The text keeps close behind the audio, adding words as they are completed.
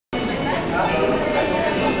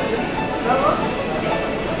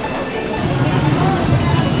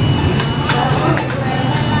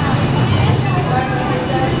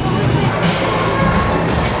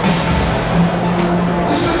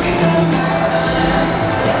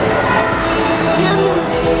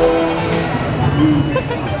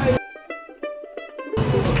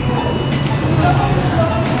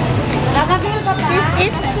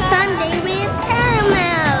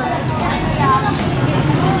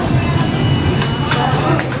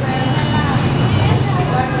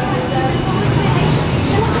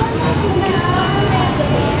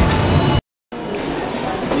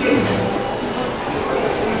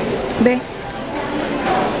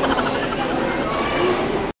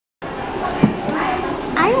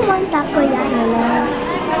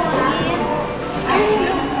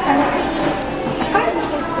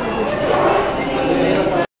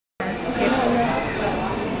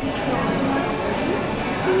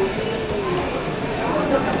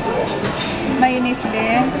Chinese be.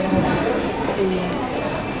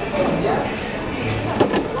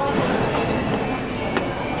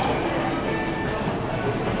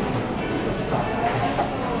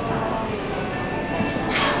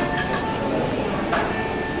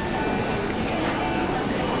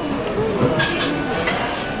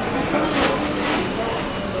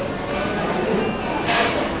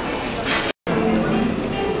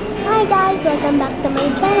 Hi guys, welcome back to my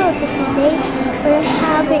channel. So today we're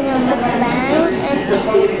having a mukbang and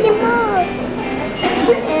it's easy love.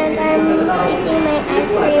 And I'm eating my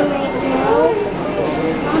ice cream right now.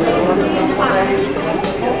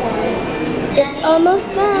 It's almost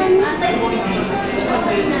done.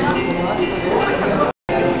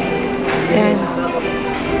 Yan.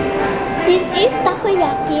 This is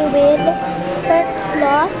takoyaki with pork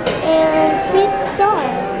floss and sweet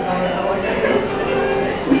sauce.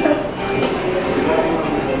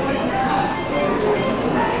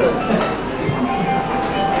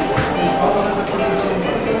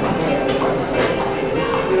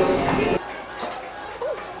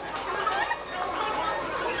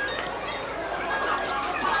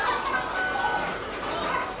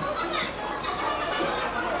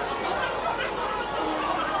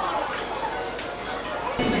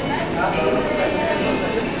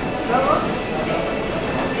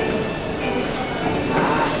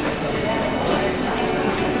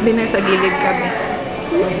 Binay sa gilid kami.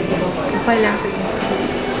 Okay lang, sige.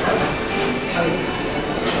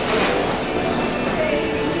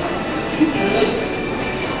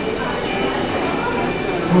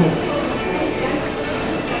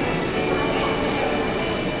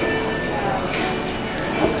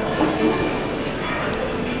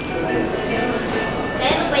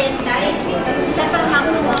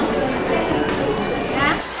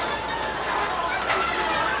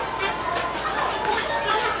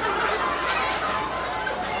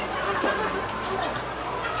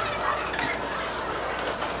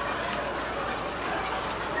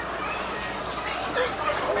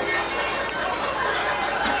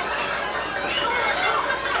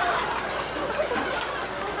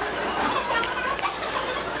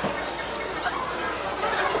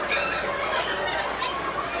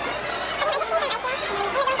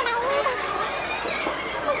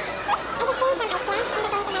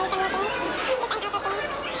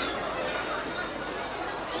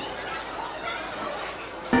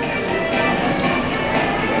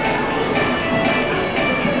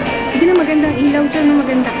 Hindi na magandang ilaw dyan, no?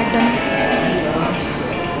 Maganda ka dyan.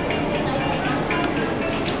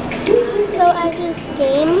 So I just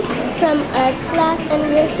came from art class and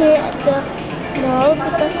we're here at the mall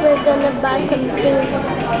because we're gonna buy some things.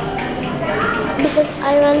 Because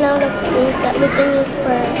I ran out of things that we can use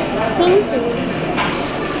for painting.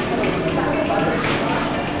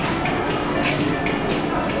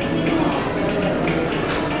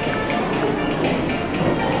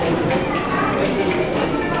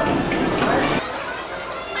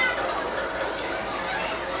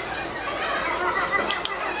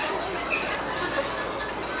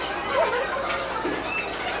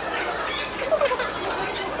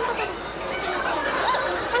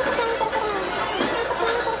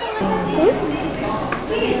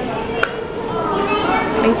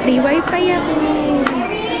 May free wifi ako.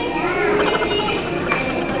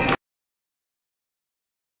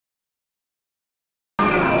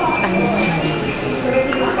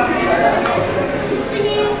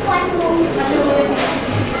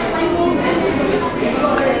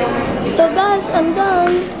 So guys, I'm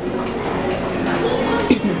done.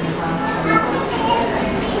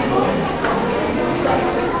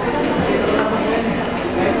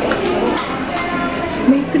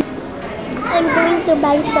 I'm going to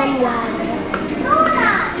buy some wine.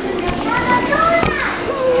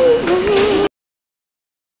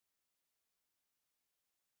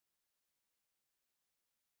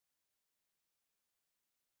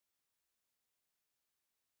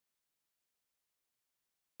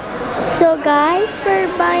 So guys,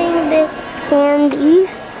 we're buying this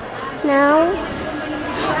candies now,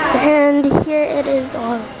 and here it is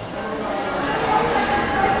all.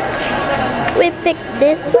 We picked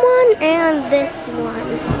this one and this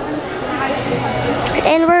one,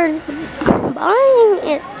 and we're buying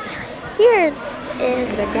it. Here it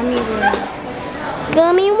is. The gummy worms.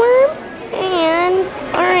 Gummy worms and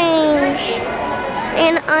orange,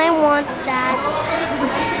 and I want that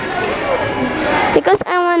because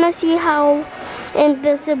I want to see how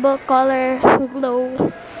invisible color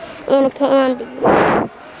glow in candy.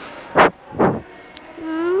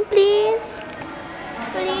 Please,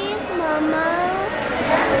 please, Mama.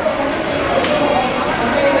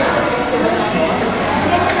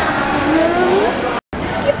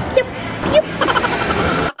 Yep, yep, yep.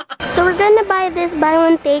 this buy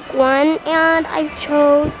one take one, and I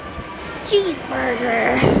chose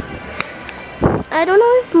cheeseburger. I don't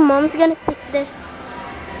know if mom's gonna pick this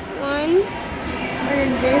one or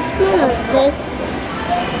this one or this,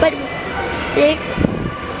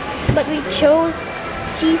 but we chose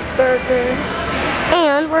cheeseburger,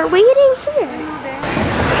 and we're waiting here.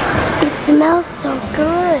 It smells so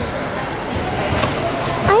good.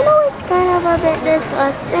 I know it's kind of a bit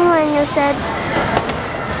disgusting when you said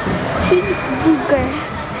cheeseburger,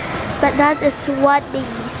 but that is what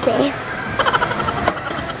baby says.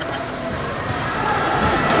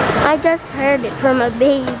 I just heard it from a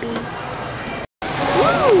baby.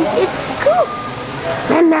 It's cool.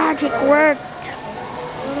 The magic worked.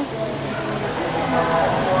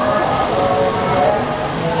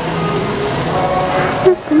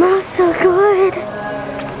 It smells so good.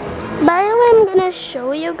 By the way, I'm gonna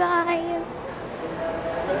show you guys.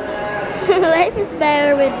 Life is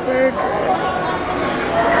better with burger.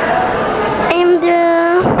 And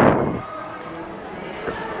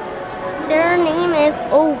their name is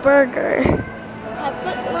O Burger. Have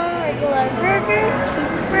footlong regular burger,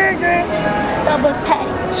 cheeseburger, double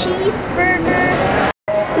patty cheeseburger.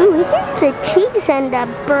 Ooh, here's the cheese and the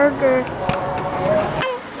burger.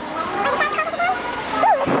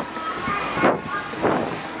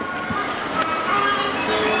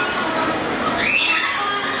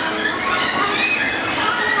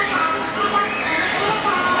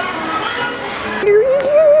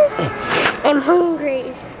 I'm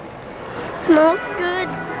hungry. Smells good.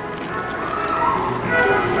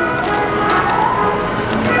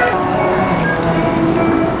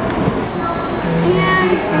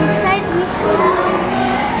 And inside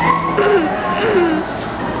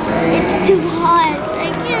it's too hot.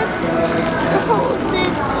 I can't hold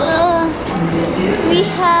it. We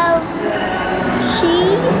have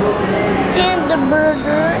cheese and the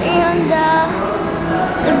burger and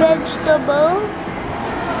the vegetable.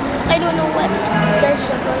 I don't know what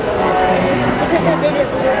vegetable that is because I didn't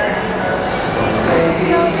look.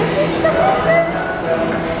 So this is the burger.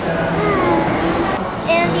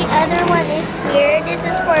 And the other one is here. This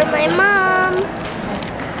is for my mom.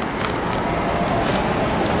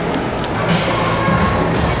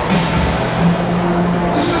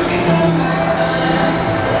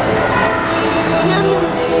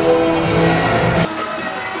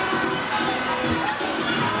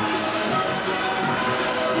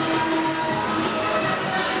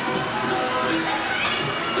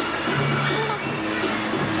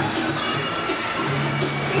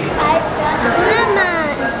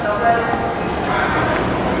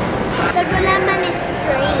 Lemon is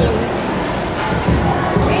green.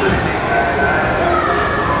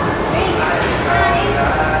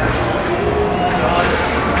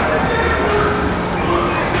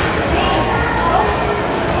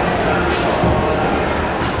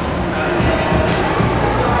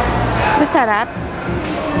 Masarap.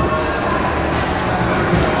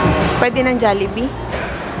 Pwede ng Jollibee.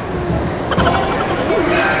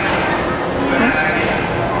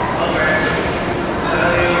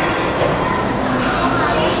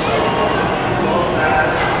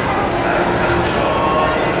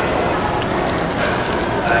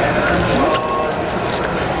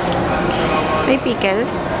 May pickles.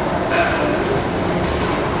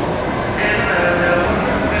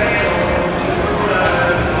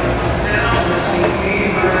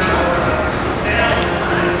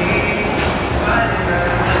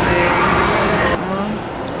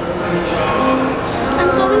 I'm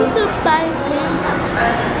going to buy them.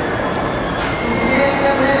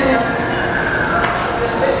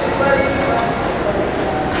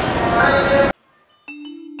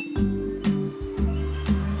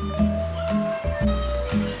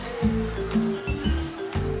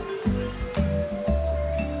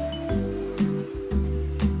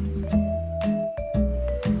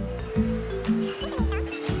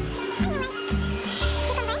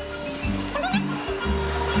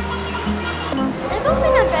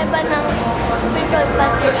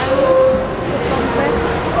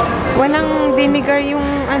 Walang vinegar yung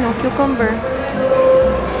cucumber.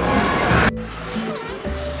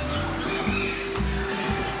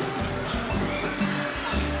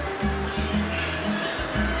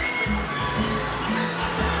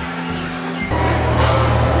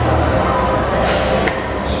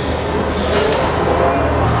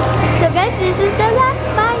 So guys, this is the last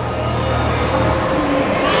bite.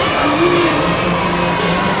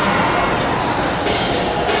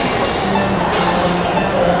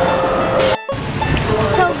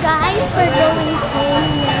 So guys, we're going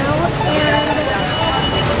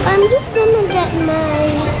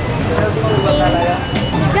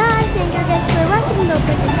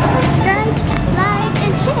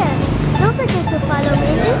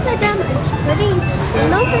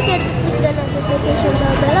don't forget to click the notification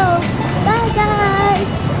bell below. Bye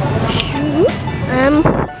guys!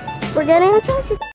 We're getting a tricycle.